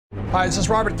Hi, this is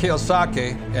Robert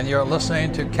Kiyosaki, and you're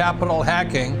listening to Capital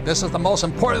Hacking. This is the most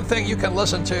important thing you can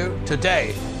listen to today.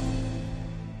 Is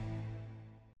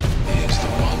the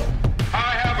one.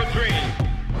 I have a dream.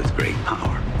 With great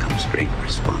power comes great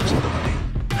responsibility.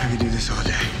 I can do this all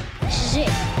day. This is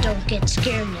it. Don't get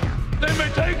scared now. They may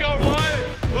take our lives,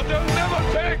 but they'll never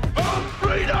take our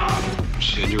freedom.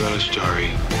 Cinderella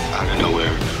story out of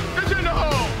nowhere. Did you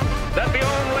know that the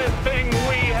only thing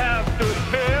we have to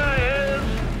fear is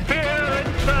fear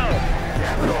itself?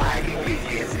 Capital Hacking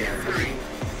begins in 3,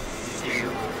 2,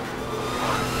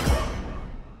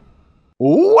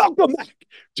 1. Welcome back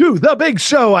to the big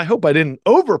show. I hope I didn't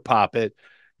overpop it.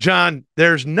 John,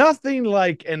 there's nothing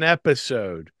like an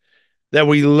episode that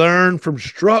we learn from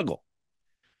struggle.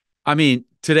 I mean,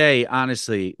 today,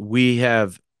 honestly, we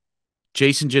have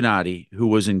Jason Jannati, who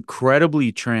was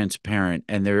incredibly transparent,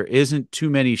 and there isn't too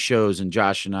many shows, and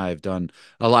Josh and I have done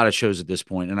a lot of shows at this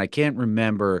point, and I can't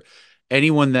remember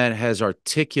anyone that has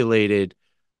articulated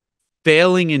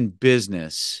failing in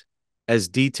business as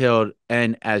detailed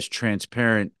and as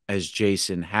transparent as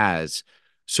Jason has.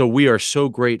 So we are so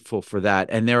grateful for that,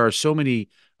 and there are so many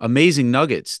amazing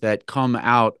nuggets that come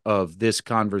out of this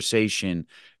conversation.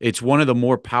 It's one of the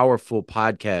more powerful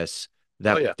podcasts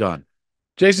that we've done.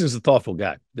 Jason's a thoughtful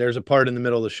guy. There's a part in the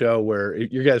middle of the show where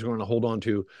you guys are going to hold on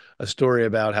to a story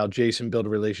about how Jason built a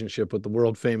relationship with the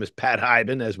world famous Pat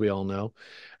Hyben, as we all know.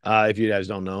 If you guys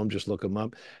don't know him, just look him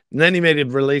up. And then he made a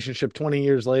relationship 20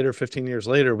 years later, 15 years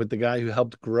later with the guy who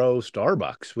helped grow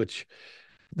Starbucks, which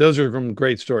those are some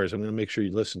great stories. I'm going to make sure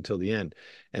you listen till the end.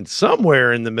 And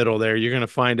somewhere in the middle there, you're going to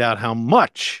find out how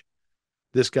much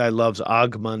this guy loves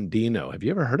Og Mandino. Have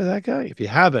you ever heard of that guy? If you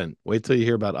haven't, wait till you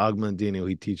hear about Og Mandino.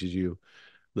 He teaches you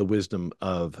the wisdom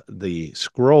of the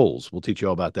scrolls. We'll teach you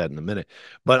all about that in a minute.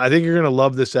 But I think you're going to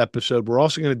love this episode. We're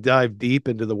also going to dive deep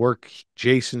into the work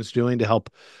Jason's doing to help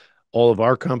all of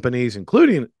our companies,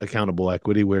 including Accountable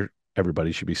Equity, where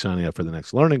everybody should be signing up for the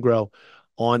next Learn and Grow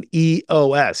on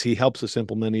EOS. He helps us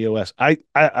implement EOS. I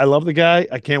love the guy.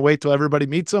 I can't wait till everybody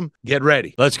meets him. Get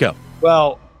ready. Let's go.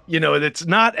 Well, you know, it's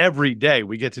not every day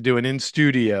we get to do an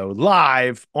in-studio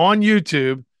live on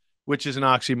YouTube, which is an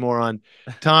oxymoron,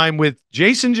 time with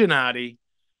Jason Jannati.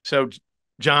 So,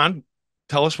 John,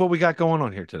 tell us what we got going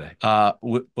on here today. Well,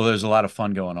 there's a lot of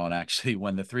fun going on, actually,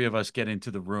 when the three of us get into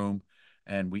the room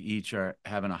and we each are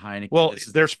having a Heineken. Well,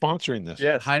 they're sponsoring this.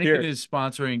 Yes, Heineken is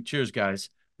sponsoring. Cheers, guys.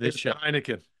 This show.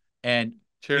 Heineken. And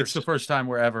cheers. It's the first time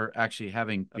we're ever actually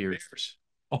having beers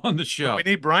on the show. We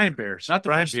need Brian Beers. Not the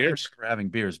Brian first Beers. time we're having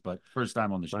beers, but first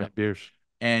time on the show. Brian Beers.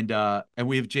 And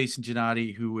we have Jason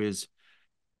Jannati, who is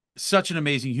such an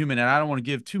amazing human. And I don't want to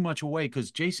give too much away because,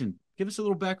 Jason, give us a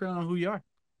little background on who you are.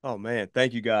 Oh, man.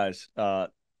 Thank you, guys.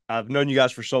 I've known you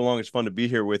guys for so long. It's fun to be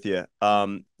here with you.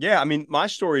 Yeah, I mean, my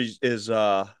story is,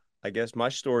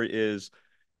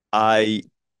 I,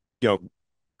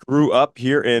 grew up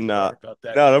here in, no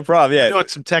problem. Yeah. Doing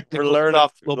some technical We're learning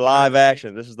stuff. live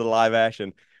action. This is the live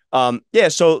action. Yeah.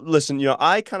 So listen,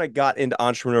 I kind of got into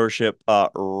entrepreneurship,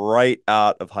 right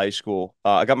out of high school.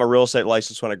 I got my real estate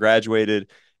license when I graduated,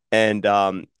 and,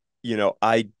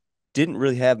 I didn't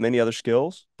really have many other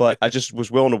skills, but I just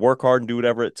was willing to work hard and do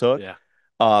whatever it took. Yeah.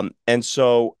 And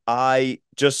so I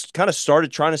just kind of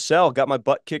started trying to sell, got my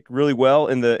butt kicked really well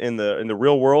in the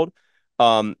real world.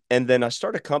 And then I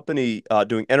started a company,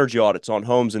 doing energy audits on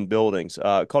homes and buildings,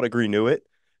 called it Renew It.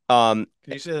 Can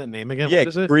you say that name again? Yeah, What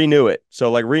is it? Renew It.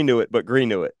 So like Renew It, but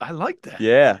Renew It. I like that.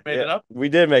 Yeah. Made it up? We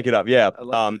did make it up. Yeah. I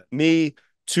love that. Me,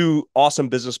 2 awesome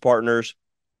business partners,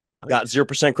 got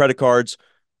 0% credit cards,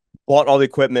 bought all the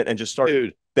equipment, and just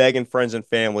started begging friends and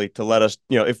family to let us,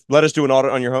 let us do an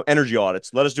audit on your home, energy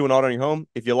audits. Let us do an audit on your home.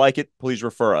 If you like it, please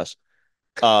refer us.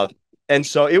 And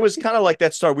so it was kind of like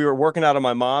that start. We were working out of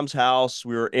my mom's house.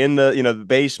 We were in the, the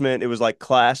basement. It was like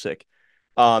classic.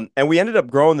 And we ended up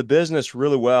growing the business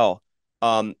really well.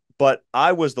 But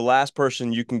I was the last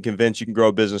person you can convince you can grow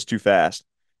a business too fast.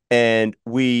 And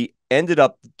we ended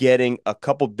up getting a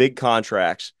couple big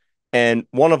contracts, and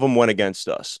one of them went against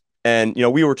us. And,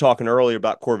 we were talking earlier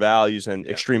about core values and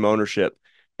extreme ownership,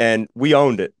 and we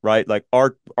owned it, right? Like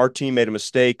our team made a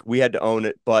mistake. We had to own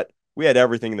it, but we had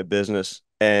everything in the business,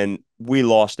 and we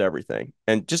lost everything.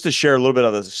 And just to share a little bit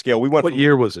of the scale, we went. What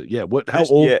year was it? Yeah. How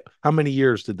old? Yeah. How many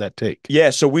years did that take? Yeah.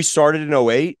 So we started in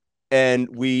 08,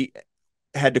 and we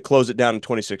had to close it down in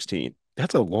 2016.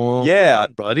 That's a long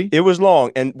time, buddy. It was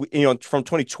long. And, from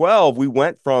 2012, we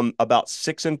went from about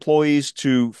 6 employees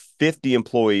to 50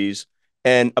 employees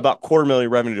and about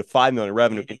 $250,000 revenue to $5 million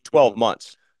revenue in 12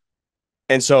 months.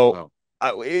 And so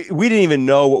we didn't even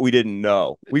know what we didn't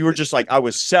know. We were just like, I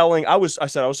said I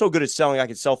was so good at selling, I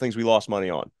could sell things we lost money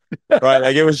on. Right.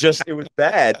 Like it was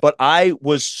bad, but I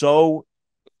was so,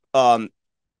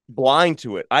 blind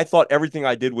to it. I thought everything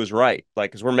I did was right.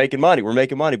 Like, cause we're making money,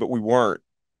 but we weren't.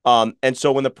 And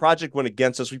so when the project went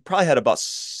against us, we probably had about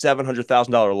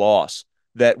 $700,000 loss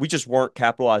that we just weren't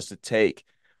capitalized to take.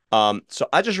 So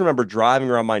I just remember driving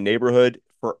around my neighborhood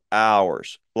for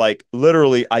hours. Like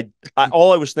literally,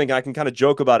 all I was thinking, I can kind of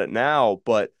joke about it now,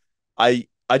 but I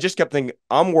just kept thinking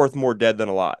I'm worth more dead than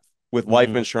alive with life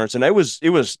insurance. And it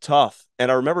was tough.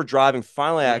 And I remember driving,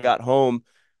 finally I got home.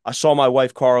 I saw my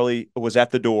wife, Carly, was at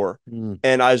the door,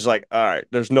 and I was like, all right,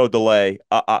 there's no delay.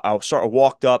 I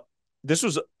walked up. This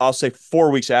was, I'll say, 4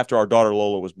 weeks after our daughter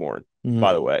Lola was born,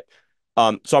 by the way.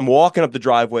 So I'm walking up the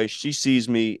driveway. She sees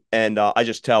me, and I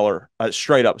just tell her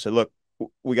straight up, I said, look,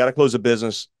 we got to close the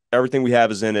business. Everything we have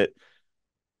is in it.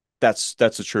 That's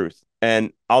the truth.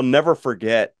 And I'll never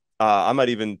forget, I might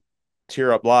even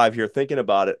tear up live here thinking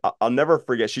about it. I'll never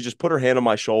forget. She just put her hand on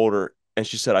my shoulder, and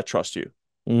she said, I trust you.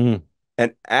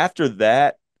 And after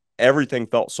that, everything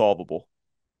felt solvable.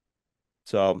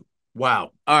 So,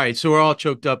 wow. All right. So we're all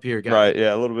choked up here, guys. Right.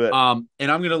 Yeah, a little bit.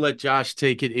 And I'm going to let Josh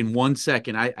take it in 1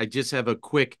 second. I just have a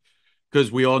quick,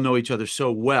 because we all know each other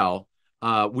so well.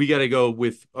 We got to go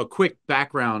with a quick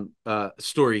background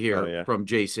story here from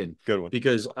Jason. Good one.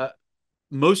 Because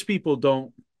most people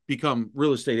don't become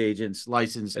real estate agents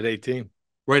licensed at 18,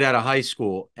 right out of high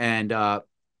school. And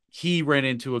he ran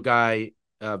into a guy,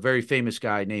 a very famous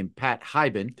guy named Pat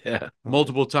Hyben,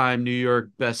 multiple-time New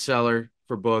York bestseller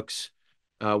for books,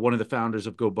 one of the founders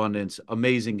of GoBundance,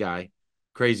 amazing guy,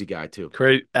 crazy guy too.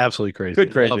 Absolutely crazy.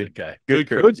 Good crazy guy. Good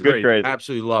crazy.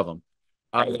 Absolutely love him.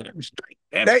 Damn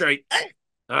straight.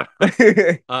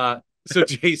 So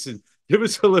Jason, give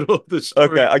us a little of the story.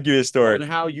 Okay, I'll give you a story. On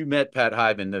how you met Pat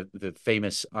Hyben, the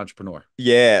famous entrepreneur.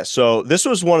 Yeah, so this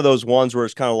was one of those ones where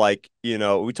it's kind of like,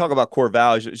 we talk about core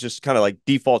values. It's just kind of like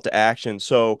default to action.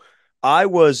 So I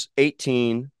was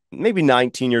 18, maybe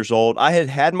 19 years old. I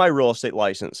had my real estate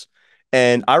license.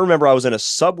 And I remember I was in a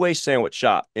Subway sandwich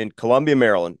shop in Columbia,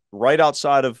 Maryland, right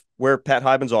outside of where Pat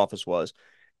Hyben's office was.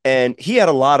 And he had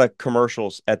a lot of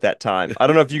commercials at that time. I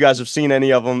don't know if you guys have seen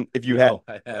any of them. If you have,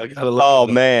 oh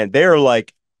man, they're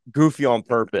like goofy on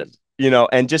purpose,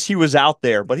 and just, he was out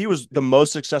there, but he was the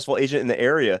most successful agent in the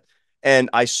area.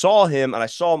 And I saw him, I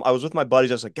was with my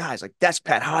buddies. I was like, guys, like, that's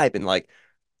Pat Hyben. Like,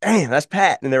 damn, that's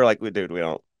Pat. And they were like, dude, we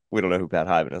don't know who Pat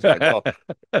Hyben is. Like, oh.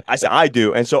 I said, I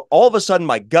do. And so all of a sudden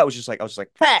my gut was just like, I was just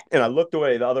like, Pat. And I looked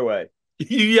away the other way.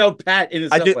 You yelled Pat in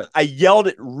his Subway. I yelled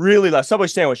it really loud. Subway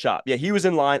sandwich shop. Yeah, he was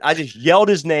in line. I just yelled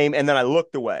his name, and then I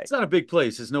looked away. It's not a big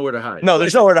place. There's nowhere to hide. No,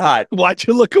 there's nowhere to hide. Why'd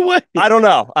you look away? I don't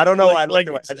know. I like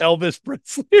looked away. Elvis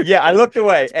Presley. Yeah, I looked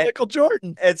away. Michael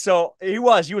Jordan. And so he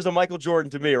was a Michael Jordan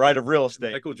to me, right, of real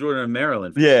estate. Michael Jordan in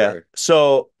Maryland. Yeah.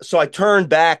 Sure. So I turned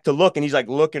back to look, and he's like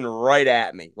looking right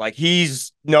at me. Like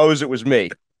knows it was me.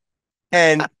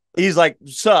 And he's like,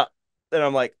 sup? And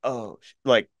I'm like, oh,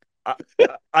 like,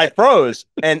 I froze.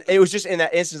 And it was just in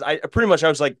that instance, I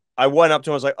was like, I went up to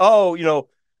him, I was like, oh,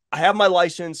 I have my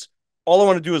license. All I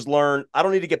want to do is learn. I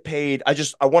don't need to get paid. I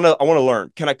want to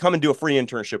learn. Can I come and do a free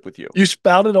internship with you? You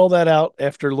spouted all that out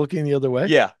after looking the other way?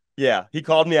 Yeah. Yeah. He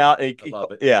called me out. And I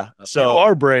love it. Yeah. So you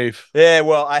are brave. Yeah.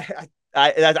 Well, I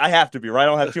have to be, right? I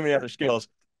don't have too many other skills.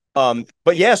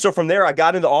 But yeah, so from there, I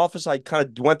got into the office. I kind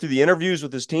of went through the interviews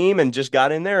with his team and just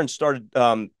got in there and started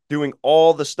doing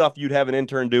all the stuff you'd have an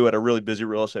intern do at a really busy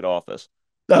real estate office.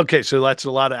 Okay, so that's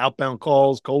a lot of outbound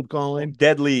calls, cold calling,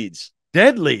 dead leads.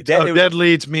 Dead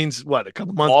leads means what? A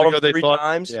couple months ago they thought,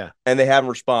 times, and they haven't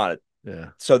responded.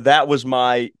 Yeah. So that was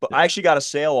I actually got a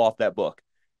sale off that book.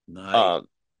 Nice.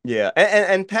 Yeah,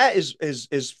 and Pat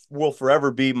will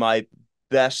forever be my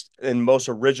best and most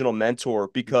original mentor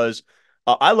because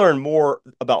I learned more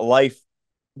about life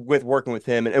with working with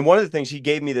him. And one of the things, he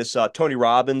gave me this Tony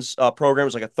Robbins program. It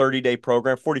was like a 30-day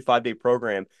program, 45-day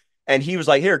program. And he was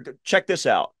like, here, check this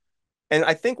out. And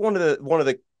I think one of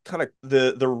the kind of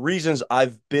the reasons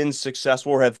I've been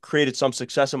successful or have created some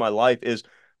success in my life is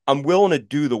I'm willing to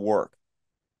do the work.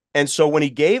 And so when he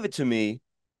gave it to me,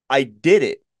 I did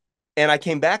it. And I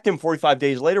came back to him 45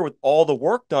 days later with all the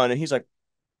work done. And he's like,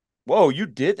 whoa, you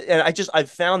did. And I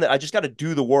found that I just got to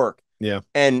do the work. Yeah.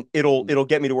 And it'll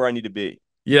get me to where I need to be.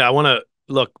 Yeah. I want to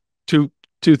look two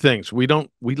things. We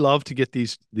love to get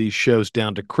these shows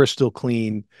down to crystal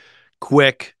clean,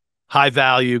 quick, high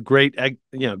value, great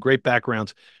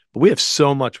backgrounds, but we have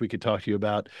so much we could talk to you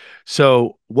about.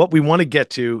 So what we want to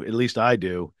get to, at least I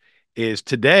do, is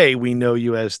today we know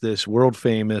you as this world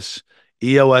famous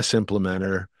EOS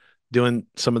implementer, doing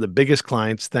some of the biggest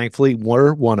clients. Thankfully,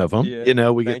 we're one of them. Yeah,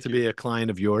 We get thank to you. be a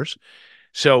client of yours.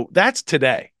 So that's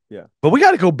today. Yeah. But we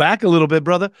got to go back a little bit,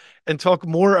 brother, and talk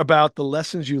more about the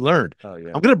lessons you learned. Oh,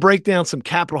 yeah. I'm going to break down some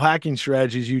capital hacking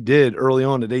strategies you did early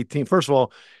on at 18. First of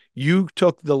all, you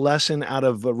took the lesson out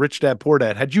of Rich Dad Poor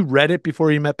Dad. Had you read it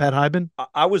before you met Pat Hyben?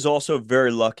 I was also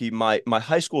very lucky. My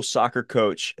high school soccer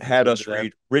coach had us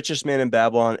read Richest Man in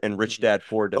Babylon and Rich Dad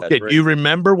Poor Dad. Okay, do you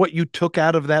remember what you took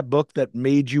out of that book that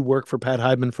made you work for Pat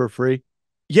Hyben for free?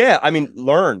 Yeah, I mean,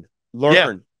 learn.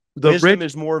 Yeah. Wisdom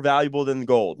is more valuable than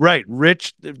gold. Right.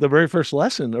 The very first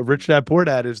lesson of Rich Dad Poor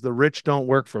Dad is the rich don't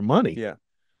work for money. Yeah.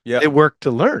 Yeah. They work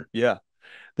to learn. Yeah.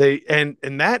 And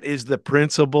that is the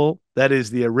principle. That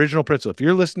is the original principle. If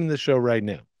you're listening to the show right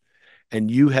now and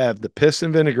you have the piss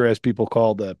and vinegar, as people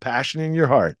call the passion in your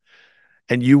heart,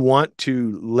 and you want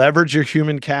to leverage your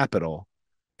human capital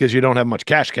because you don't have much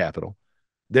cash capital,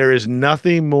 there is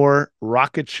nothing more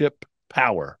rocket ship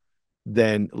power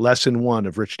than lesson 1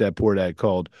 of Rich Dad Poor Dad,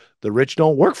 called The Rich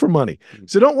Don't Work for Money.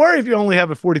 So don't worry if you only have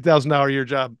a $40,000 a year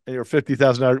job or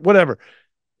 $50,000, whatever.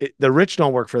 The rich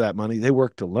don't work for that money. They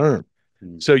work to learn.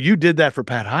 So you did that for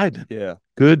Pat Hyben. Yeah.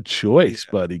 Good choice,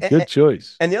 buddy. Good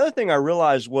choice. And the other thing I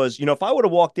realized was, if I would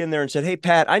have walked in there and said, "Hey,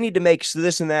 Pat, I need to make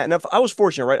this and that," and if I was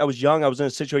fortunate, right? I was young. I was in a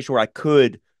situation where I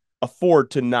could afford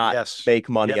to not make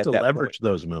money. You have at to that leverage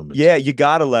point. those moments. Yeah, you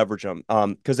got to leverage them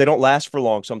because they don't last for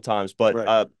long sometimes. But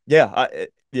Right. yeah.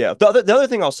 The other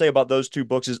thing I'll say about those two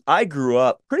books is I grew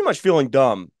up pretty much feeling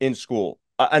dumb in school.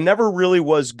 I never really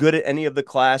was good at any of the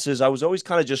classes. I was always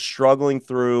kind of just struggling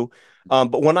through.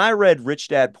 But when I read Rich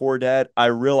Dad, Poor Dad, I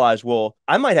realized, well,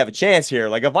 I might have a chance here.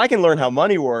 Like if I can learn how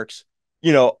money works,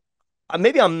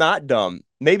 maybe I'm not dumb.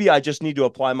 Maybe I just need to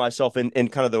apply myself in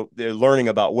kind of the learning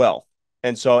about wealth.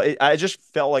 And so I just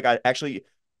felt like I actually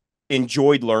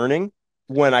enjoyed learning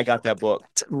when I got that book.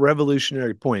 It's a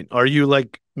revolutionary point. Are you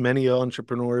like many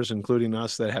entrepreneurs, including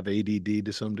us, that have ADD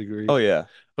to some degree? Oh, yeah.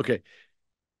 Okay.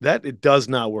 That it does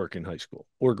not work in high school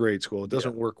or grade school. It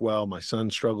doesn't work well. My son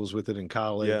struggles with it in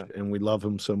college, and we love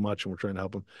him so much, and we're trying to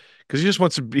help him because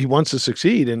he wants to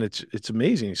succeed, and it's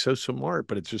amazing. He's so smart,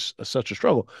 but it's just such a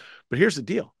struggle. But here's the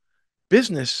deal: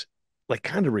 business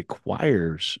kind of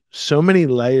requires so many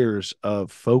layers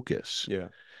of focus. Yeah.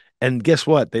 And guess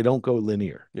what? They don't go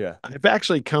linear. Yeah. I've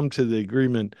actually come to the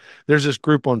agreement. There's this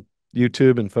group on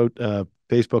YouTube and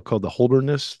Facebook called the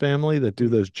Holderness family that do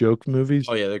those joke movies.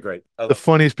 Oh yeah, they're great. The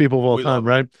funniest people of all time,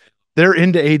 right? They're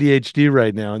into ADHD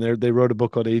right now, and they wrote a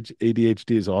book called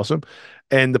ADHD is Awesome.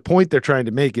 And the point they're trying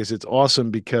to make is it's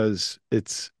awesome because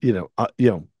it's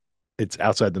it's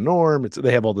outside the norm.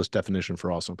 They have all this definition for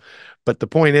awesome, but the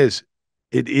point is,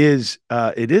 it is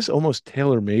almost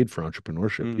tailor-made for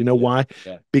entrepreneurship. You know why?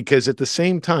 Yeah. Because at the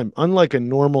same time, unlike a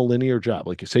normal linear job,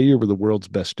 like you say you were the world's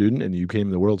best student and you became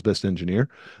the world's best engineer,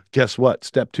 guess what?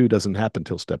 Step 2 doesn't happen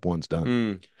until step 1's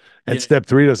done. And step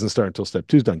 3 doesn't start until step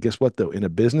 2's done. Guess what, though? In a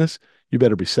business, you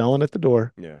better be selling at the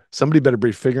door. Yeah. Somebody better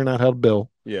be figuring out how to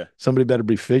bill. Yeah. Somebody better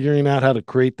be figuring out how to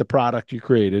create the product you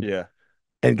created. Yeah.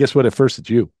 And guess what? At first, it's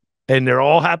you. And they're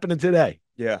all happening today.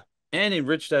 Yeah. And in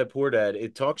Rich Dad Poor Dad,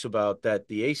 it talks about that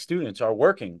the A students are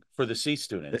working for the C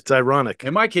students. It's ironic.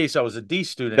 In my case, I was a D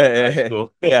student in high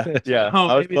school. Yeah. Yeah. Oh,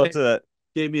 I was maybe close to that.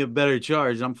 Gave me a better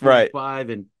charge. I'm Right.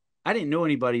 45 and I didn't know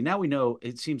anybody. Now we know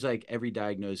it seems like every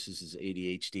diagnosis is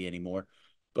ADHD anymore,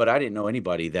 but I didn't know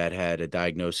anybody that had a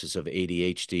diagnosis of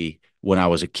ADHD when I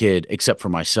was a kid, except for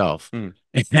myself.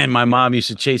 And my mom used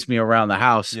to chase me around the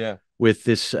house. Yeah. With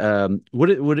this, what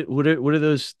are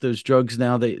those drugs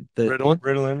now?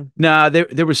 Ritalin? Nah,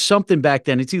 there was something back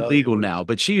then. It's illegal now,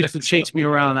 but she used to chase me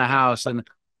around the house,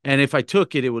 and if I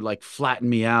took it, it would like flatten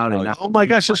me out. And Oh my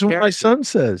gosh, that's what my son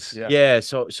says. Yeah,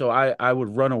 so I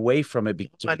would run away from it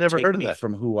because I never heard of that.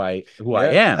 From who I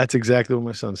am. That's exactly what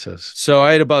my son says. So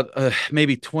I had about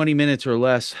maybe 20 minutes or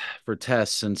less for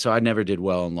tests, and so I never did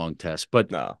well on long tests. But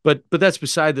that's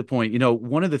beside the point.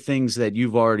 One of the things that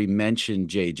you've already mentioned,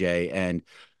 JJ, and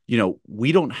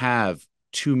we don't have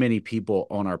too many people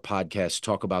on our podcast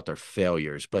talk about their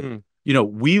failures, but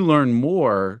we learn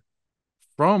more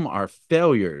from our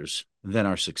failures than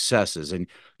our successes. And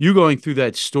you going through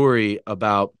that story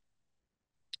about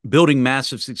building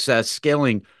massive success,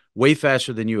 scaling way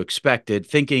faster than you expected,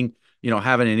 thinking,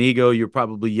 having an ego, you're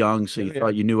probably young, so you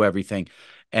thought you knew everything.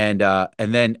 And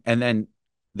then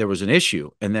there was an issue,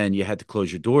 and then you had to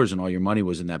close your doors and all your money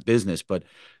was in that business. But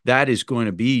that is going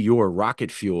to be your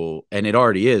rocket fuel. And it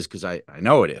already is, because I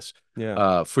know it is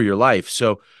for your life.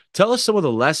 So tell us some of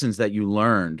the lessons that you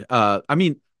learned.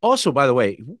 Also, by the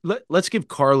way, let's give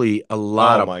Carly a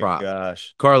lot of props. Oh, my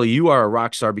gosh. Carly, you are a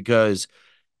rock star, because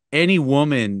any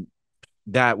woman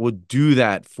that would do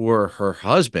that for her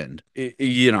husband,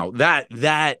 you know,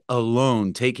 that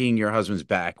alone, taking your husband's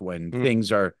back when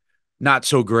things are not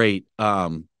so great,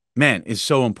 man, is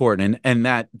so important. And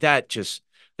that just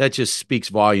speaks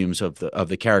volumes of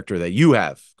the character that you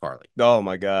have, Carly. Oh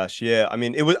my gosh. Yeah. I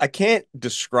mean, I can't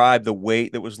describe the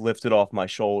weight that was lifted off my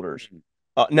shoulders.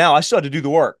 Now I still had to do the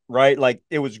work, right? Like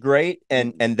it was great.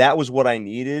 And that was what I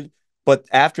needed. But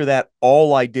after that,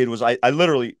 all I did was I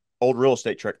literally, old real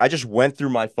estate trick. I just went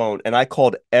through my phone and I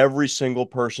called every single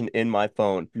person in my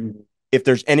phone. If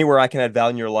there's anywhere I can add value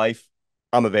in your life,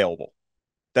 I'm available.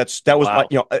 That was my,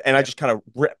 and I just kind of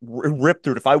ripped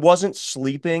through it. If I wasn't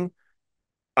sleeping,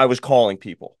 I was calling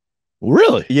people.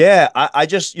 Really? Yeah. I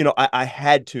just, I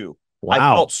had to. Wow.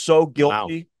 I felt so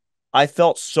guilty. Wow. I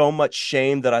felt so much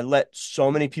shame that I let so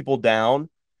many people down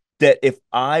that if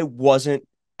I wasn't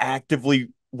actively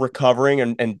recovering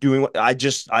and doing what I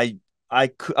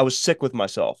was sick with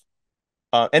myself.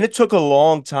 And it took a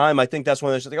long time. I think that's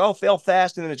when they're like, oh, fail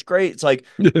fast and then it's great. It's like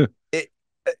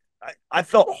I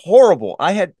felt horrible.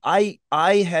 I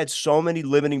had so many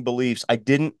limiting beliefs I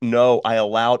didn't know I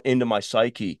allowed into my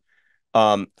psyche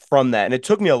from that. And it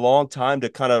took me a long time to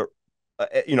kind of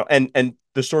and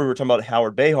the story we were talking about,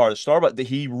 Howard Behar, the Starbucks, that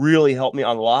he really helped me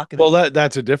unlock it. Well,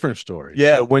 that's a different story.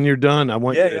 Yeah. So when you're done, I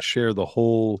want you to share the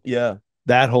whole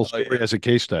that whole story as a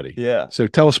case study. Yeah. So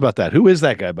tell us about that. Who is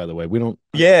that guy, by the way? We don't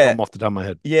I'm off the top of my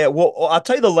head. Yeah. Well, I'll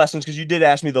tell you the lessons because you did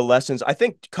ask me the lessons. I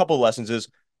think a couple of lessons is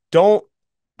don't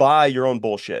buy your own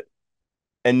bullshit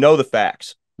and know the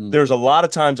facts. There's a lot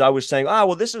of times I was saying,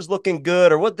 well, this is looking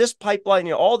good, or what this pipeline,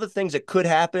 all the things that could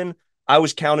happen, I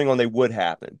was counting on they would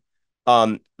happen.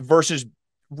 Versus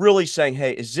really saying,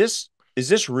 hey, is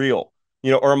this real?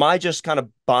 Or am I just kind of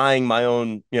buying my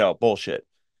own, bullshit?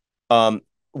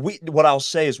 What I'll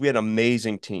say is we had an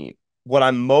amazing team. What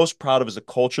I'm most proud of is the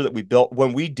culture that we built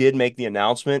when we did make the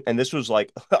announcement. And this was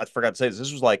like, I forgot to say this.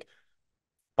 This was like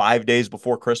 5 days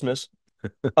before Christmas.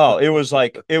 It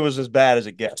was as bad as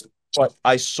it gets. But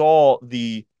I saw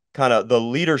the kind of the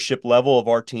leadership level of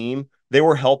our team. They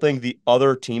were helping the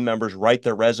other team members write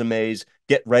their resumes,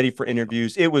 get ready for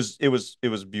interviews. It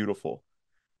was beautiful.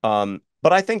 But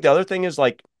I think the other thing is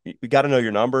like, you got to know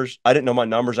your numbers. I didn't know my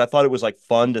numbers. I thought it was like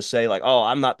fun to say like, oh,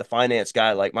 I'm not the finance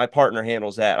guy. Like my partner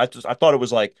handles that. I thought it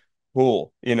was like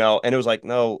cool, and it was like,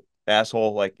 no,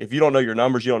 asshole. Like if you don't know your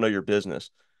numbers, you don't know your business.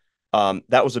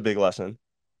 That was a big lesson.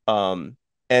 And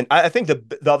I think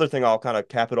the other thing I'll kind of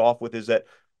cap it off with is that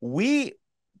we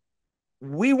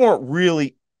weren't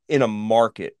really in a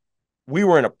market. We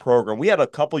were in a program. We had a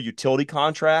couple utility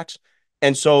contracts.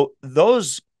 And so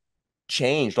those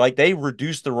changed. Like they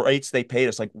reduced the rates they paid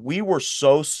us. Like we were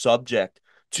so subject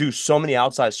to so many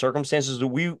outside circumstances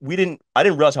that I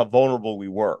didn't realize how vulnerable we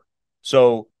were.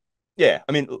 So yeah,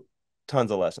 I mean,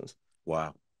 tons of lessons.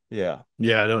 Wow. Yeah.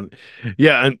 Yeah.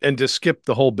 And to skip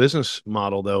the whole business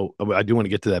model though, I do want to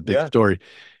get to that big story.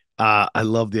 I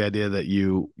love the idea that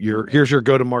here's your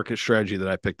go-to-market strategy that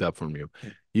I picked up from you.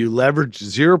 You leveraged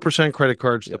 0% credit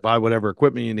cards to buy whatever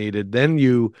equipment you needed. Then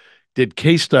you did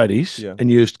case studies and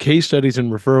used case studies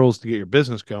and referrals to get your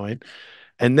business going.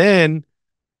 And then,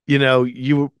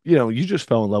 you just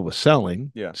fell in love with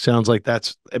selling. Yeah. Sounds like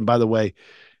and by the way,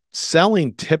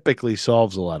 selling typically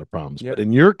solves a lot of problems. But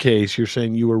in your case, you're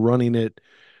saying you were running it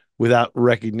without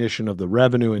recognition of the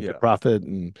revenue and profit.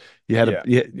 And you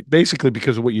had basically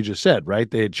because of what you just said, right?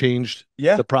 They had changed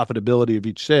the profitability of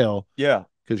each sale. Yeah.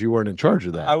 Because you weren't in charge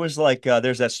of that. I was like,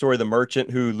 there's that story, the merchant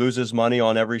who loses money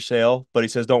on every sale, but he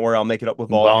says, don't worry, I'll make it up with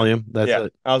volume. That's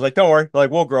it. I was like, don't worry,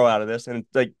 like we'll grow out of this. And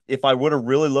like, if I would have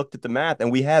really looked at the math,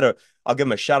 and I'll give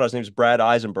him a shout out. His name's Brad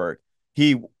Eisenberg.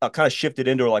 He kind of shifted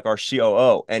into like our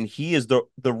COO, and he is the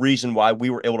reason why we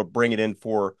were able to bring it in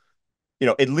for,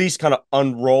 at least kind of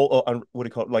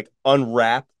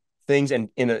unwrap things and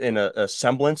in a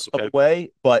semblance of a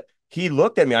way. But he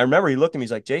looked at me. I remember he looked at me.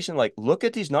 He's like, Jason, like, look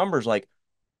at these numbers. Like,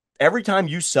 every time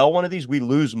you sell one of these, we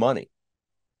lose money.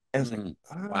 And it's like,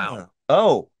 wow.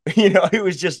 Oh, it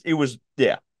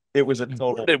was a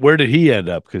total. Where did he end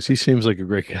up? Because he seems like a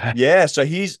great guy. Yeah. So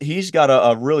he's got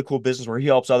a really cool business where he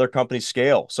helps other companies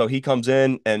scale. So he comes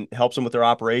in and helps them with their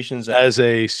operations. As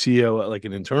a CEO, like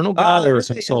an internal guy or a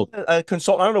consultant? A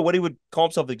consultant. I don't know what he would call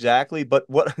himself exactly, but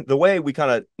the way we kind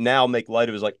of now make light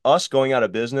of it is like us going out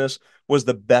of business was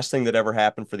the best thing that ever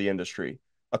happened for the industry.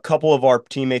 A couple of our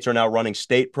teammates are now running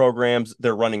state programs.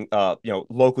 They're running,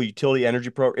 local utility energy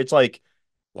program. It's like,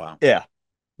 wow. Yeah.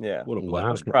 Yeah. What a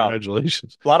blast.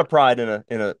 Congratulations. A lot of pride in a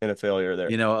failure there.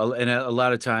 And a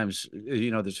lot of times,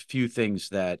 there's a few things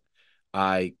that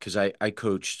because I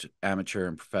coached amateur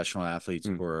and professional athletes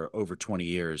for over 20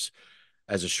 years.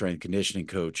 as a strength conditioning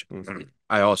coach. Mm-hmm.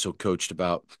 I also coached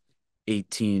about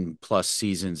 18 plus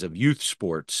seasons of youth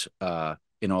sports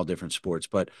in all different sports.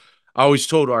 But I always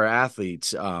told our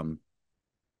athletes,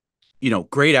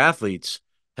 great athletes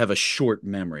have a short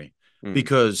memory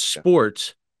because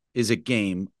sports is a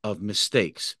game of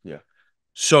mistakes. Yeah.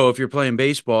 So if you're playing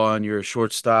baseball and you're a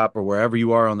shortstop or wherever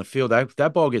you are on the field,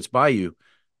 that ball gets by you,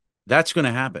 that's going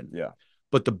to happen. Yeah.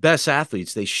 But the best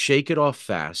athletes, they shake it off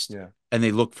fast and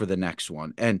they look for the next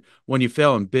one. And when you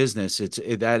fail in business,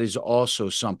 that is also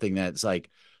something that's like,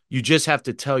 you just have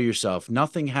to tell yourself,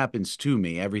 nothing happens to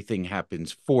me, everything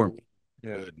happens for me.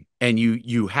 Yeah. And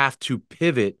you have to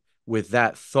pivot with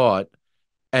that thought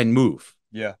and move.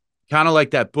 Yeah. Kind of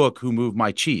like that book, Who Moved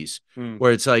My Cheese,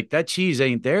 where it's like that cheese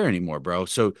ain't there anymore, bro.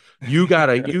 So you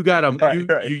gotta,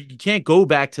 right. you can't go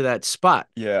back to that spot,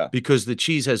 Yeah, because the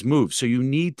cheese has moved. So you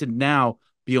need to now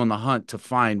be on the hunt to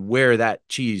find where that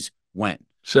cheese went.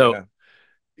 So,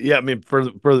 I mean,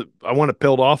 I want to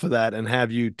build off of that and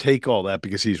have you take all that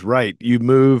because he's right. You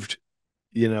moved,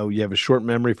 you have a short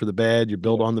memory for the bad. You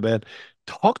build on the bad.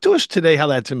 Talk to us today how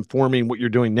that's informing what you're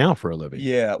doing now for a living.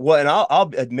 Yeah. Well, and I'll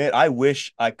admit, I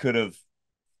wish I could have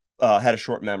had a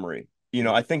short memory.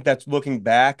 I think that's looking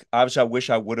back. Obviously, I wish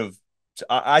I would have.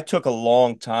 I took a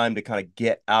long time to kind of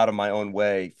get out of my own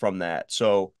way from that.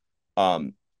 So,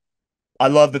 I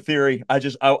love the theory. I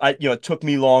it took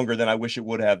me longer than I wish it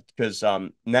would have because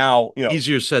now,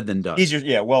 easier said than done. Easier.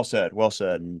 Yeah. Well said. Well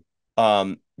said.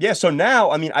 Yeah. So now,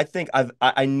 I mean, I think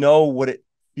I know what it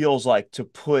feels like to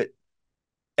put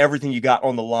everything you got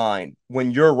on the line when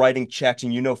you're writing checks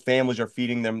and families are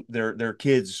feeding them their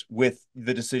kids with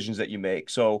the decisions that you make.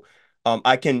 So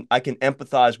I can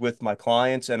empathize with my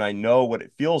clients, and I know what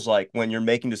it feels like when you're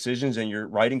making decisions and you're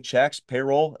writing checks,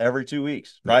 payroll every 2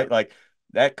 weeks, right? Yeah. Like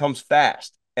that comes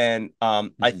fast. And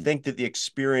I think that the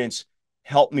experience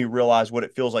helped me realize what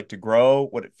it feels like to grow,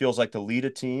 what it feels like to lead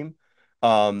a team.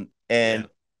 I know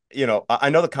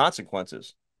the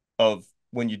consequences of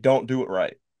when you don't do it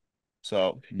right.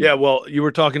 So, yeah, well, you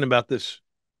were talking about this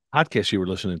podcast you were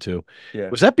listening to. Yeah.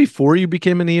 Was that before you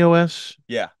became an EOS?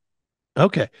 Yeah.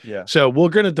 Okay. Yeah. So we're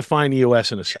going to define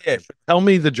EOS in a second. Yeah. Tell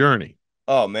me the journey.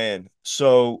 Oh man.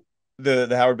 So the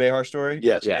Howard Behar story?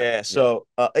 Yes. Yeah. So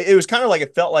it was kind of like,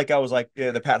 it felt like I was like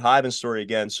the Pat Hyben story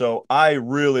again. So I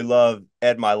really love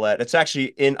Ed Milet. It's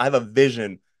actually I have a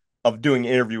vision of doing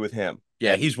an intervw with him.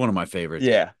 Yeah, he's one of my favorites.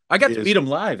 Yeah. I got to meet him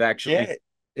live actually. Yeah.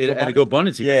 At a Go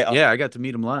Abundance. Yeah. I got to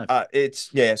meet him live. So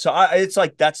it's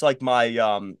like that's like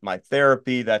my my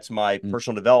therapy, that's my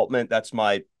personal development, that's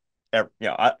my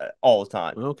all the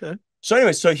time. Okay. So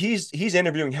anyway, so he's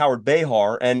interviewing Howard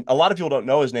Behar, and a lot of people don't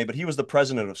know his name, but he was the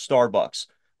president of Starbucks.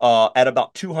 At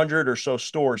about 200 or so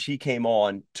stores, he came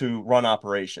on to run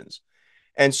operations.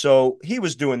 And so he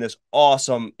was doing this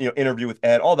awesome, interview with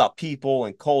Ed, all about people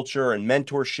and culture and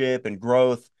mentorship and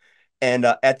growth. And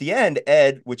at the end,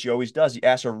 Ed, which he always does, he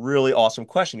asked a really awesome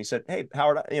question. He said, "Hey,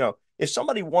 Howard, if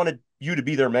somebody wanted you to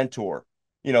be their mentor,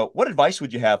 what advice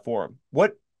would you have for them?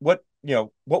 What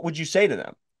would you say to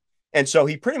them?" And so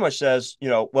he pretty much says,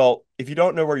 well, if you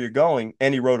don't know where you're going,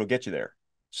 any road will get you there.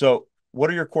 So what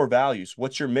are your core values?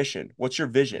 What's your mission? What's your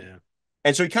vision? Yeah.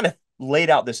 And so he kind of laid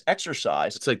out this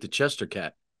exercise. It's like the Chester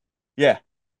cat. Yeah,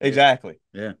 exactly.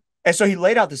 Yeah. And so he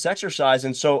laid out this exercise.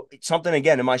 And so something,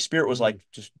 again, in my spirit was like,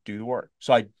 just do the work.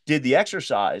 So I did the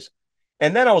exercise.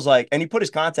 And then I was like, and he put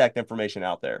his contact information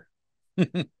out there.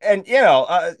 And,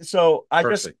 so I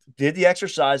just did the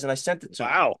exercise and I sent it to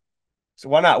him. So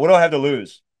why not? What do I have to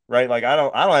lose? Right? Like, I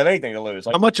don't have anything to lose.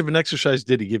 Like, how much of an exercise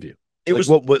did he give you? It was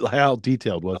how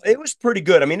detailed was it? It was pretty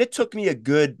good. I mean, it took me a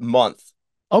good month.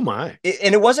 Oh my.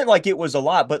 And it wasn't like it was a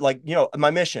lot, but like, my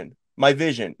mission, my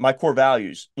vision, my core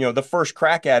values, the first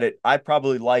crack at it, I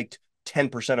probably liked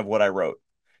 10% of what I wrote,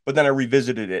 but then I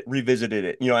revisited it,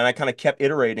 and I kind of kept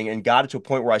iterating and got it to a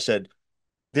point where I said,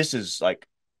 this is like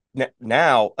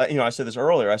now, I said this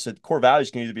earlier, I said, core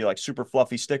values can either be like super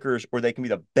fluffy stickers or they can be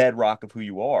the bedrock of who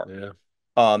you are. Yeah.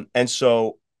 And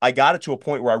so I got it to a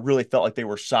point where I really felt like they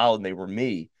were solid and they were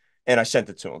me, and I sent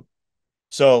it to him.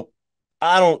 So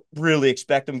I don't really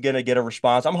expect I'm going to get a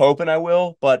response. I'm hoping I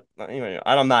will, but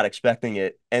I'm not expecting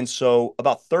it. And so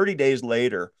about 30 days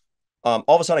later, all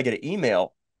of a sudden I get an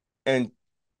email, and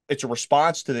it's a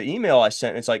response to the email I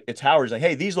sent. It's Howard. He's like,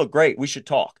 "Hey, these look great. We should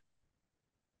talk."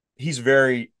 He's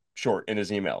very short in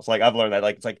his emails. Like, I've learned that,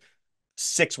 like, it's like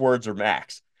 6 words or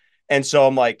max. And so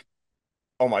I'm like,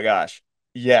 oh my gosh,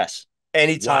 yes.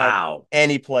 Anytime,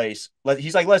 any place.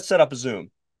 He's like, let's set up a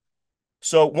Zoom.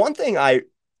 So one thing I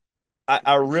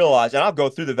I realized, and I'll go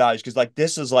through the values because like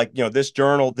this is like, this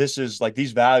journal, this is like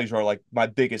these values are like my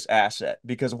biggest asset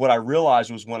because what I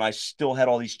realized was when I still had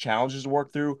all these challenges to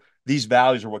work through, these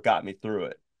values are what got me through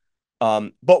it.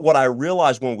 But what I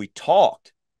realized when we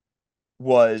talked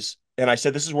was, and I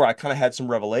said, this is where I kind of had some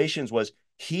revelations, was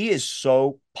he is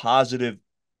so positive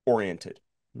oriented.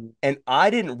 And I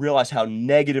didn't realize how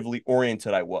negatively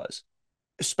oriented I was,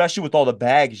 especially with all the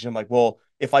baggage. I'm like, well,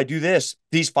 if I do this,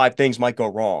 these 5 things might go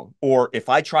wrong. Or if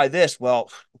I try this, well,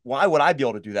 why would I be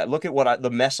able to do that? Look at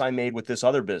the mess I made with this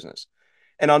other business.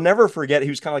 And I'll never forget, he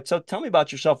was kind of like, so tell me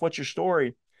about yourself. What's your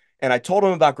story? And I told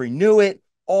him about Renew It,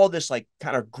 all this like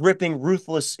kind of gripping,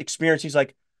 ruthless experience. He's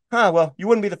like, well, you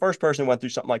wouldn't be the first person who went through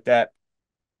something like that.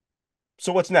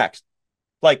 So what's next?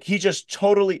 Like he just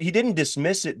totally, he didn't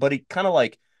dismiss it, but he kind of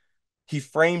like, he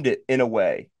framed it in a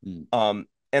way.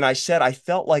 And I said, I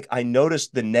felt like I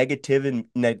noticed the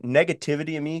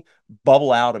negativity in me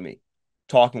bubble out of me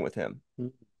talking with him.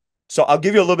 So I'll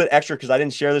give you a little bit extra because I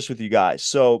didn't share this with you guys.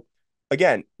 So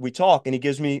again, we talk and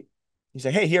he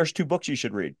said, hey, here's 2 books you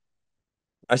should read.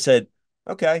 I said,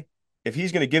 okay, if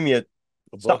he's going to give me a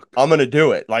book, I'm going to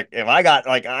do it. Like if I got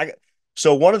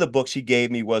so one of the books he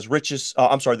gave me was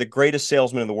The Greatest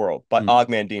Salesman in the World by Og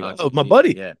Mandino. Oh, my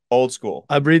buddy. Yeah. Old school.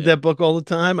 I read that book all the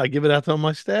time. I give it out to all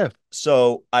my staff.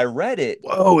 So I read it.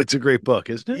 Whoa, it's a great book,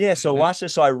 isn't it? Yeah. So watch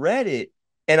this. So I read it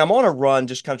and I'm on a run,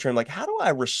 just kind of trying like, how do I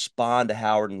respond to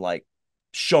Howard and like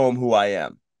show him who I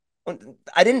am?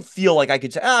 I didn't feel like I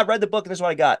could say, I read the book and this is what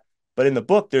I got. But in the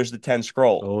book, there's the 10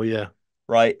 scrolls. Oh, yeah.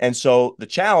 Right. And so the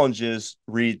challenge is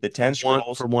read the 10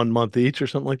 scrolls for 1 month each or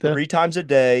something like that. 3 times a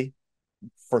day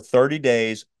for 30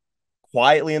 days,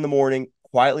 quietly in the morning,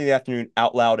 quietly in the afternoon,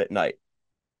 out loud at night.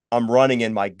 I'm running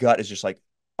and my gut is just like,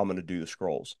 I'm going to do the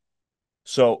scrolls.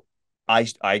 So I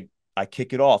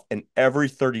kick it off. And every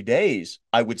 30 days,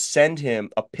 I would send him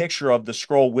a picture of the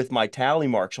scroll with my tally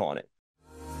marks on it.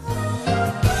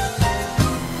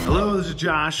 Hello, this is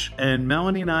Josh, and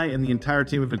Melanie and I and the entire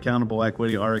team of Accountable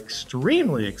Equity are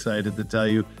extremely excited to tell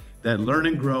you that Learn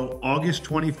and Grow August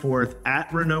 24th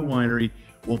at Renault Winery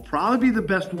will probably be the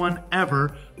best one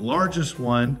ever, largest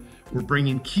one. We're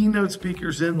bringing keynote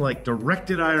speakers in like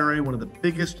Directed IRA, one of the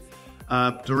biggest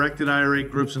directed IRA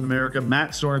groups in America. Matt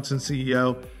Sorensen,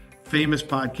 CEO, famous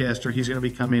podcaster. He's going to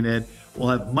be coming in. We'll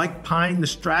have Mike Pine, the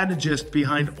strategist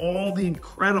behind all the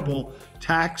incredible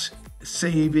tax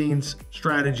savings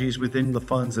strategies within the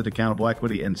funds at Accountable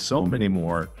Equity and so many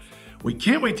more. We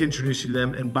can't wait to introduce you to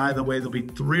them. And by the way, there'll be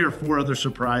 3 or 4 other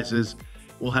surprises.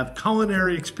 We'll have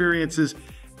culinary experiences,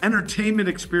 entertainment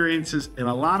experiences, and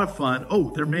a lot of fun.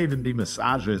 Oh, there may even be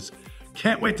massages.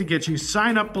 Can't wait to get you.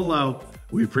 Sign up below.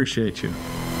 We appreciate you.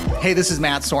 Hey, this is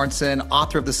Matt Sorensen,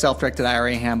 author of the Self-Directed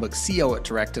IRA Handbook, CEO at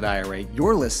Directed IRA.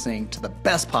 You're listening to the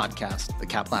best podcast, the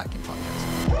Capital Hacking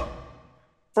Podcast.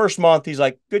 First month, he's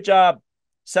like, good job.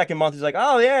 Second month, he's like,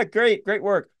 oh yeah, great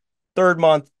work. Third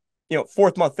month,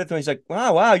 4th month, 5th month, he's like,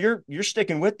 wow, you're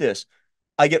sticking with this.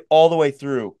 I get all the way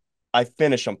through. I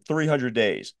finish them 300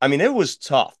 days. I mean, it was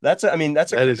tough. That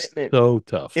is so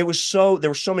tough. There were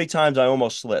so many times I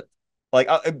almost slipped, like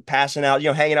passing out,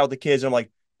 hanging out with the kids. And I'm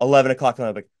like 11 o'clock and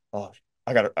I'm like, oh,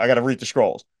 I gotta read the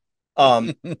scrolls.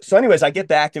 So anyways, I get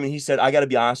back to him and he said, I got to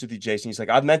be honest with you, Jason. He's like,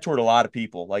 I've mentored a lot of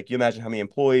people. Like you imagine how many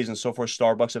employees and so forth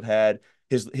Starbucks have had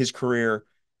his career.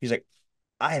 He's like,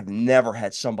 I have never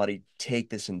had somebody take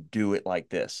this and do it like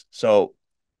this. So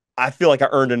I feel like I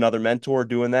earned another mentor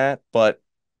doing that. But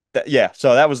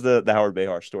so that was the Howard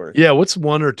Behar story. Yeah. What's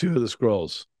 1 or 2 of the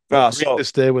scrolls? Greet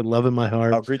this day with love in my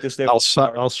heart. I'll greet this day.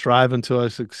 I'll strive until I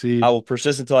succeed. I will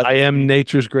persist until I am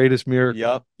nature's greatest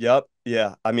miracle. Yep.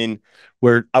 Yeah. I mean,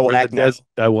 I will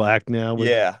act now.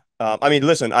 Yeah. I mean,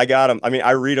 listen, I got them. I mean,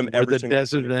 I read them every single day. Where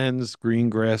the desert ends, green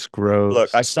grass grows.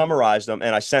 Look, I summarized them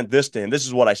and I sent this to him. This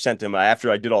is what I sent him after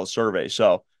I did all the surveys.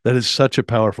 So that is such a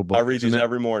powerful book. I read these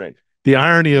every morning. The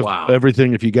irony of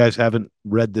everything, if you guys haven't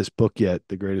read this book yet,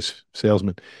 The Greatest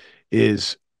Salesman,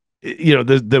 is,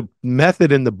 the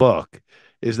method in the book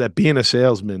is that being a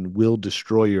salesman will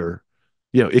destroy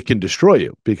it can destroy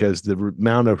you because the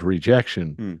amount of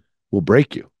rejection will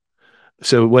break you.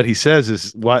 So what he says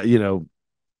is,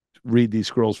 read these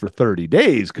scrolls for 30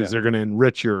 days because they're going to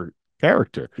enrich your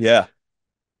character. Yeah.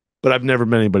 But I've never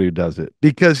met anybody who does it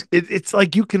because it's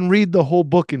like you can read the whole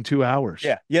book in 2 hours.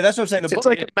 Yeah. Yeah. That's what I'm saying. It's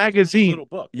like a magazine. Little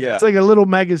book. Yeah. It's like a little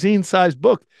magazine sized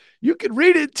book. You can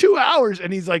read it in 2 hours.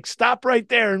 And he's like, stop right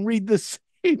there and read the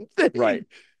same thing. Right.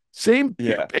 Same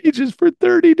pages for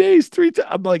 30 days, 3 times.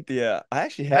 I'm like, yeah, I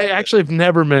actually have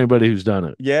never met anybody who's done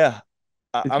it. Yeah.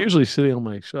 It's usually sitting on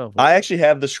my shelf. I actually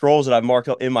have the scrolls that I've marked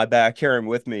up in my bag, carrying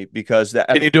with me because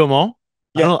can you do them all?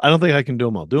 Yeah. I don't think I can do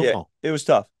them all. Do them all. It was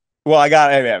tough. Well,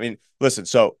 I mean, listen,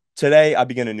 so today I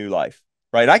begin a new life,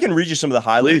 right? I can read you some of the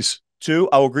highlights. Please. 2,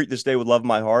 I will greet this day with love in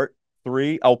my heart.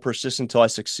 3, I will persist until I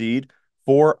succeed.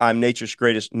 4, I'm nature's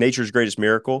greatest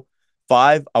miracle.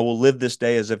 5, I will live this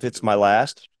day as if it's my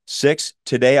last. 6,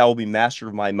 today I will be master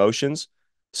of my emotions.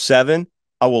 7,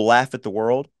 I will laugh at the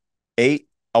world. 8,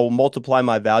 I will multiply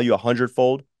my value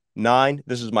 100-fold. 9,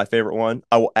 this is my favorite one,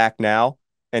 I will act now.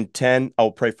 And 10, I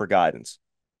will pray for guidance.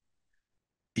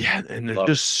 Yeah, and they're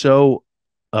just so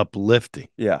uplifting.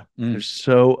 Yeah. They're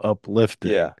so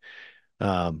uplifting. Yeah.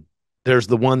 There's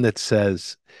the one that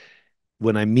says,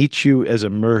 when I meet you as a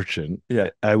merchant,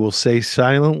 I will say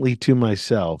silently to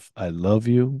myself, I love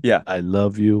you. Yeah. I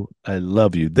love you. I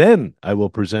love you. Then I will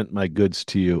present my goods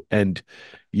to you, and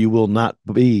you will not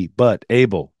be but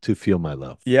able to feel my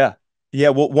love. Yeah. Yeah.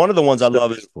 Well, one of the ones I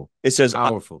love is it says,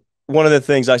 powerful. One of the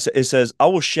things it says, I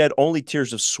will shed only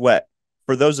tears of sweat,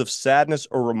 for those of sadness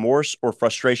or remorse or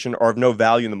frustration are of no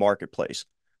value in the marketplace.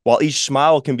 While each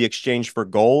smile can be exchanged for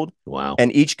gold, wow,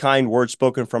 and each kind word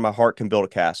spoken from my heart can build a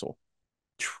castle.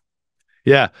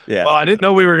 Yeah. Yeah. Well, I didn't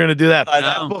know we were going to do that. I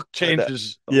That know. book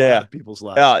changes a lot of people's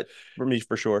lives. Yeah, for me,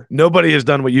 for sure. Nobody has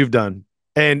done what you've done.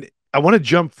 And I want to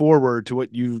jump forward to what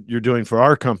you're doing for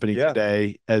our company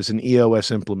today as an EOS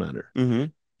implementer. Mm-hmm.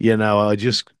 You know,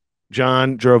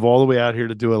 John drove all the way out here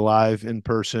to do a live in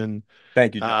person.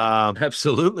 Thank you, John.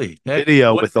 Absolutely.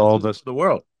 Video with all of us. The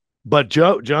world. But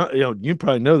John, you know, you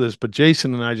probably know this, but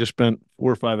Jason and I just spent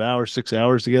 4 or 5 hours, 6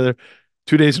 hours together,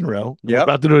 2 days in a row. Yeah. We're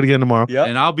about to do it again tomorrow. Yeah.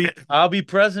 And I'll be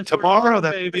present tomorrow.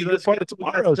 That baby. Let's get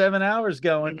tomorrow. 7 hours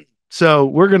going. So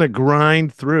we're gonna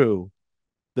grind through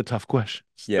the tough questions.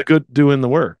 Yeah. The good doing the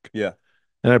work. Yeah.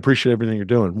 And I appreciate everything you're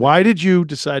doing. Why did you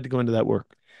decide to go into that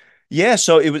work? Yeah,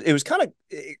 so it was kind of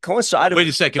coincided. Wait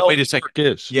a second.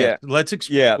 Yeah. Let's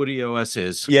explain what EOS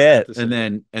is. Yeah. And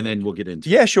then we'll get into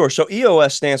it. Yeah, sure. So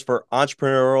EOS stands for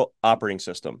Entrepreneurial Operating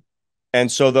System. And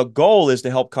so the goal is to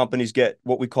help companies get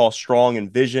what we call strong in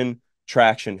vision,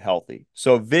 traction, healthy.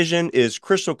 So vision is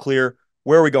crystal clear,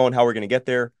 where are we going, how we're going to get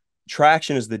there.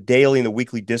 Traction is the daily and the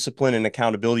weekly discipline and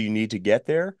accountability you need to get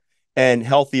there. And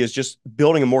healthy is just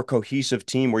building a more cohesive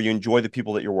team where you enjoy the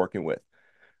people that you're working with.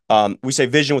 We say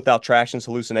vision without traction is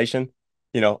hallucination.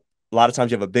 You know, a lot of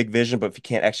times you have a big vision, but if you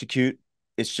can't execute,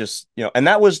 it's just, you know, and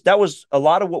that was a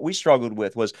lot of what we struggled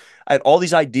with. Was I had all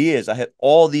these ideas, I had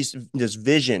all this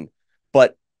vision,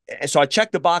 but so I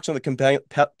checked the box on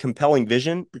the compelling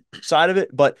vision side of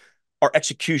it, but our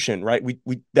execution, right? We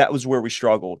that was where we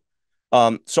struggled.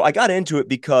 So I got into it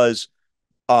because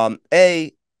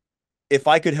if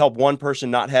I could help one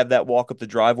person not have that walk up the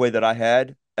driveway that I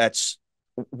had, that's,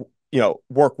 you know,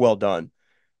 work well done.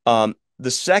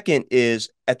 The second is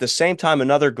at the same time,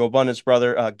 another GoBundance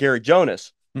brother, Gary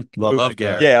Jonas. Love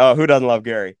Gary. Yeah. Who doesn't love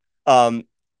Gary?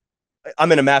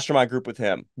 I'm in a mastermind group with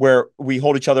him where we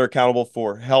hold each other accountable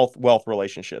for health, wealth,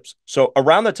 relationships. So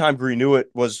around the time Greenu It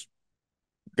was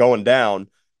going down,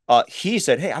 he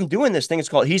said, "Hey, I'm doing this thing. It's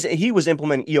called." He was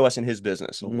implementing EOS in his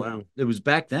business. Oh, wow, it was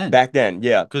back then. Back then,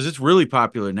 yeah, because it's really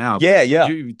popular now. Yeah.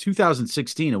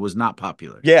 2016, it was not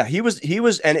popular. Yeah, he was,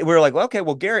 and we were like, well, okay,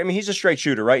 well, Gary. I mean, he's a straight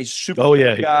shooter, right? He's a super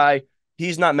guy.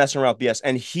 He's not messing around with BS.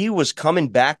 And he was coming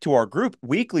back to our group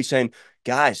weekly saying,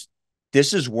 "Guys,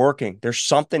 this is working. There's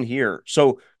something here."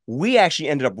 So we actually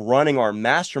ended up running our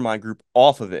mastermind group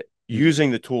off of it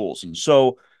using the tools.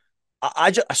 So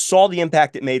I saw the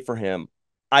impact it made for him.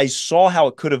 I saw how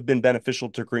it could have been beneficial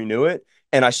to Greenu It,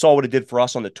 and I saw what it did for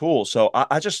us on the tool. So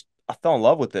I fell in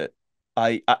love with it.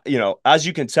 I you know, as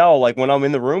you can tell, like when I'm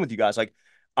in the room with you guys, like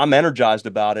I'm energized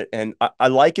about it, and I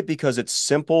like it because it's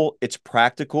simple, it's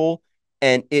practical,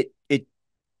 and it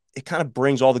kind of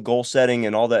brings all the goal setting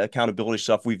and all the accountability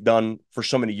stuff we've done for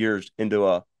so many years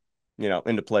into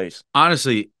place.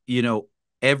 Honestly, you know,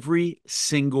 every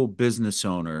single business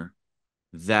owner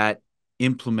that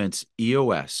implements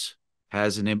EOS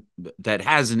has an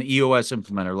EOS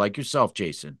implementer like yourself,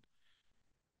 Jason.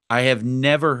 I have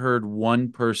never heard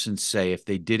one person say if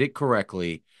they did it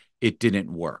correctly, it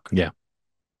didn't work. Yeah.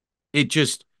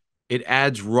 It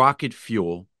adds rocket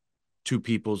fuel to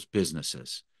people's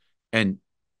businesses. And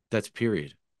that's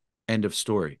period. End of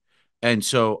story. And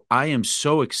so I am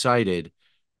so excited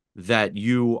that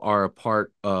you are a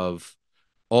part of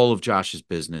all of Josh's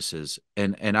businesses.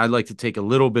 And I'd like to take a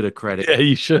little bit of credit. Yeah,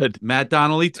 you should. Matt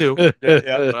Donnelly too. But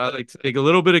I'd like to take a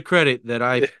little bit of credit that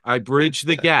I bridged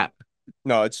the gap.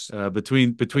 No, it's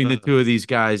between the two of these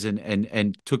guys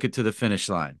and took it to the finish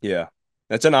line. Yeah,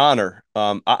 that's an honor.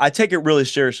 I take it really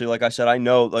seriously. Like I said, I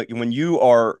know like when you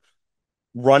are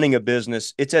running a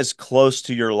business, it's as close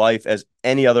to your life as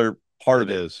any other part of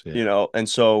it. Yeah. You know, and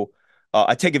so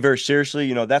I take it very seriously.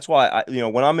 You know, that's why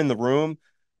when I'm in the room,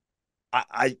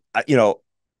 I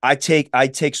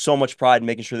take so much pride in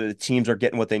making sure that the teams are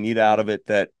getting what they need out of it.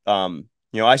 That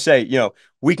I say,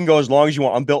 we can go as long as you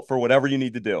want. I'm built for whatever you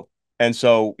need to do. And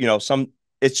so,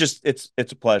 it's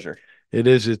a pleasure. It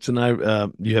is. It's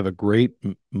you have a great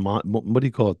what do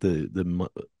you call it?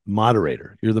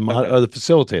 Moderator. You're the the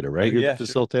facilitator, right? You're the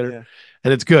facilitator,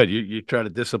 and it's good. You try to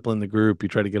discipline the group. You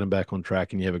try to get them back on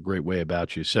track, and you have a great way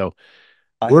about you. So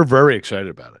we're very excited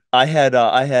about it. I had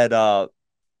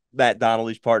Matt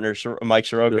Donnelly's partner, Mike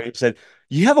Soroka, he said,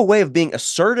 "You have a way of being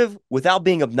assertive without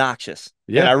being obnoxious."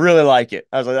 Yeah, and I really like it.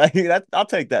 I was like, I'll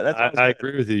take that. I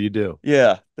agree with you. You do.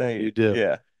 Yeah, thank you do.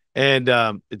 Yeah. And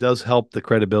it does help the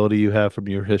credibility you have from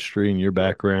your history and your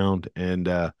background. And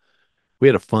we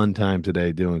had a fun time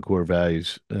today doing core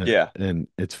values. And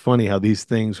it's funny how these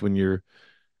things, when you're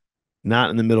not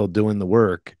in the middle of doing the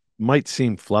work, might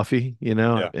seem fluffy,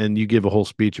 and you give a whole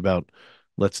speech about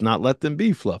let's not let them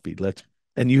be fluffy.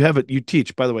 And you have it, you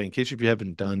teach, by the way, in case if you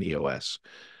haven't done EOS,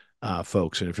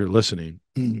 folks, and if you're listening,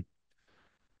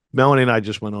 Melanie and I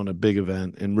just went on a big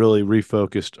event and really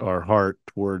refocused our heart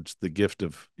towards the gift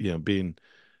of, being,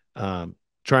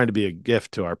 trying to be a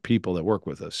gift to our people that work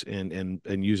with us and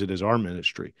use it as our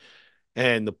ministry.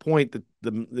 And the point that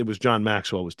it was John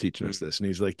Maxwell was teaching us this, and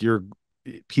he's like,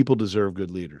 people deserve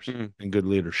good leaders and good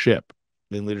leadership.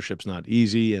 And leadership's not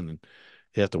easy, and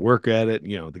you have to work at it.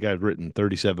 The guy's written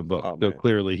 37 books. So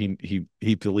clearly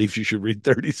he believes you should read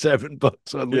 37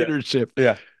 books on leadership.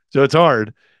 Yeah. So it's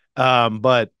hard.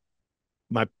 But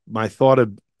my thought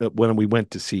of when we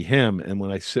went to see him and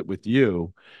when I sit with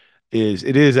you is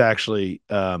it is actually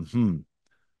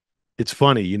it's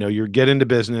funny, you get into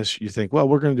business, you think, well,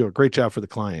 we're going to do a great job for the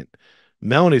client.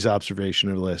 Melanie's observation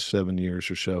over the last 7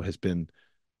 years or so has been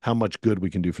how much good we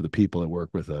can do for the people that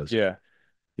work with us. Yeah.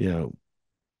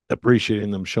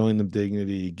 Appreciating them, showing them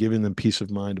dignity, giving them peace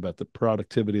of mind about the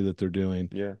productivity that they're doing.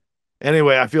 Yeah.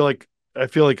 Anyway, I feel like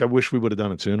I wish we would have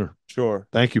done it sooner. Sure.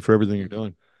 Thank you for everything you're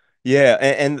doing. Yeah,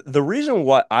 and the reason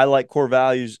why I like core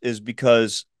values is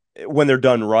because when they're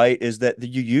done right is that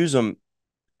you use them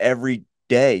every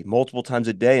day, multiple times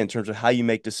a day in terms of how you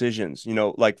make decisions.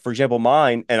 Like, for example,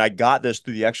 mine, and I got this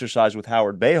through the exercise with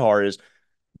Howard Behar, is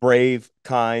brave,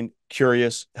 kind,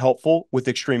 curious, helpful with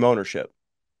extreme ownership.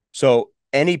 So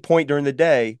any point during the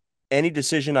day, any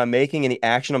decision I'm making, any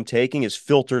action I'm taking is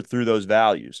filtered through those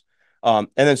values. And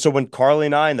then so when Carly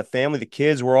and I and the family, the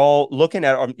kids, we're all looking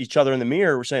at each other in the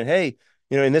mirror, we're saying, hey,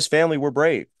 in this family, we're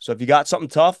brave. So if you got something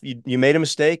tough, you made a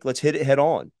mistake, let's hit it head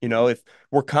on. If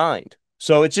we're kind.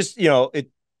 So it's just,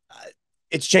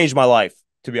 it's changed my life,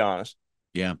 to be honest.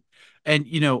 Yeah. And,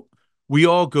 we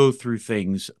all go through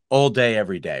things all day,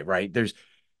 every day, right?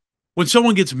 When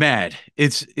someone gets mad,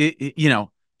 it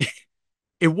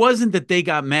wasn't that they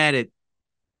got mad at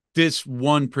this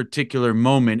one particular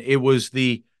moment. It was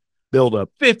the build up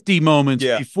 50 moments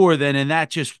before then, and that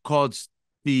just caused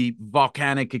the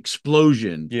volcanic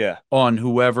explosion on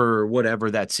whoever or whatever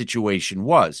that situation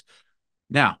was.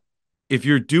 Now, if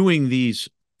you're doing these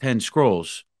 10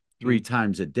 scrolls 3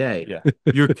 times a day,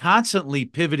 you're constantly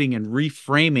pivoting and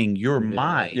reframing your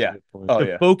mind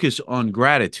to focus on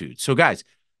gratitude. So guys,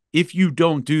 if you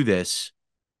don't do this,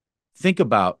 think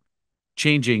about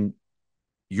changing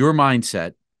your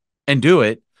mindset and do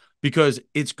it, because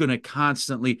it's going to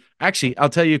constantly. Actually, I'll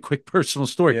tell you a quick personal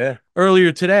story.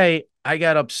 Earlier today, I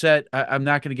got upset. I'm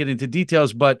not going to get into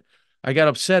details, but I got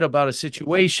upset about a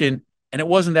situation, and it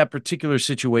wasn't that particular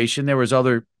situation. There was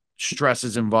other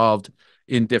stresses involved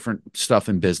in different stuff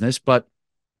in business, but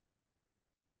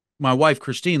my wife,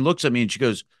 Christine, looks at me and she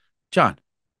goes, John,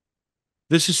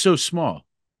 this is so small.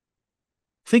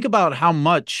 Think about how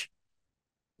much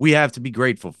we have to be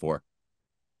grateful for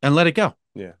and let it go.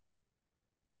 Yeah.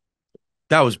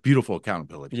 That was beautiful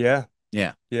accountability. Yeah.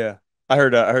 Yeah. Yeah. I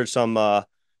heard some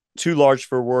too large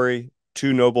for worry,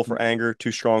 too noble for anger,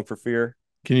 too strong for fear.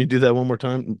 Can you do that one more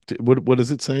time? What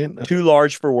is it saying? Too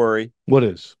large for worry. What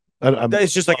is?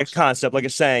 It's just like a concept, like a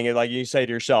saying, like you say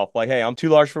to yourself, like, hey, I'm too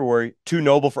large for worry, too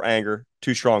noble for anger,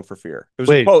 too strong for fear. It was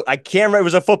a quote. I can't remember. It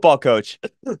was a football coach.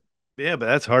 Yeah, but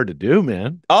that's hard to do,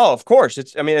 man. Oh, of course.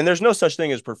 And there's no such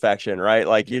thing as perfection, right?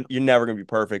 Like you're never going to be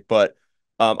perfect. But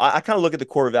I kind of look at the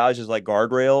core values as like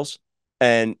guardrails.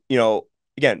 And,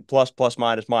 again, plus,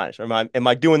 minus, minus. Am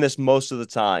I doing this most of the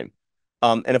time?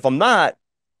 And if I'm not,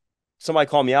 somebody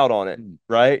call me out on it,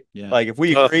 right? Yeah. Like if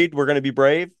we agreed we're going to be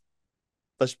brave,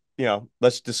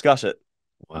 let's discuss it.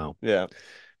 Wow. Yeah.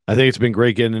 I think it's been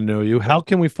great getting to know you. How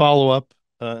can we follow up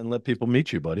and let people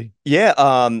meet you, buddy? Yeah.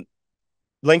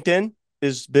 LinkedIn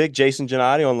is big. Jason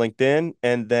Jannati on LinkedIn.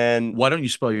 And then why don't you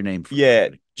spell your name for me?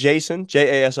 Jason,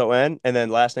 Jason, and then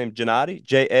last name Jannati,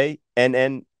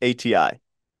 Jannati.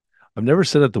 I've never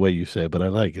said it the way you say it, but I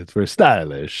like it. It's very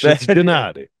stylish. It's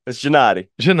Jannati. It's Jannati.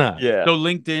 Jannati. Yeah. So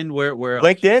LinkedIn, where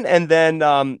LinkedIn, and then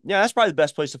that's probably the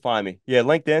best place to find me. Yeah,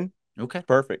 LinkedIn. Okay.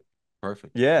 Perfect.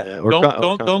 Yeah.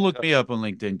 Don't look me up on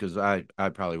LinkedIn because I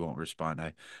probably won't respond.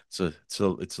 It's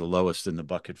the lowest in the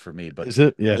bucket for me. But is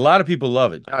it? Yeah. A lot of people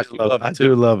love it. I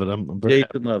do love it. I'm very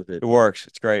Jason loved it. It works.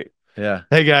 It's great. Yeah.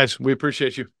 Hey guys, we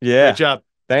appreciate you. Yeah. Great job.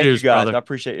 Thank Cheers, you guys. brother. I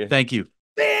appreciate you. Thank you.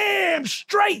 Damn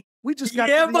straight. We just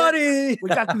got buddy. We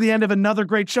got to the end of another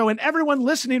great show. And everyone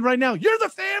listening right now, you're the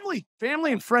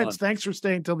family and friends. Thanks for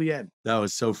staying till the end. That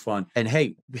was so fun. And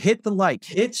hey, hit the like,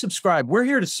 hit subscribe. We're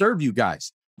here to serve you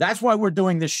guys. That's why we're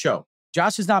doing this show.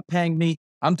 Josh is not paying me.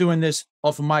 I'm doing this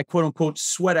off of my quote unquote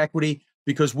sweat equity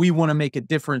because we want to make a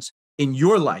difference in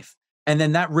your life. And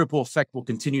then that ripple effect will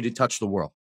continue to touch the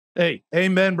world. Hey,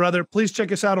 amen, brother. Please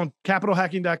check us out on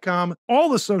capitalhacking.com, all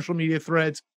the social media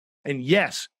threads. And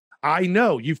yes, I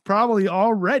know you've probably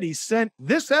already sent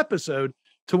this episode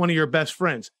to one of your best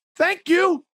friends. Thank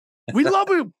you. We love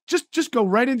you. Just go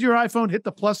right into your iPhone, hit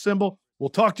the plus symbol. We'll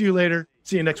talk to you later.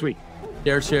 See you next week.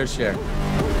 Share.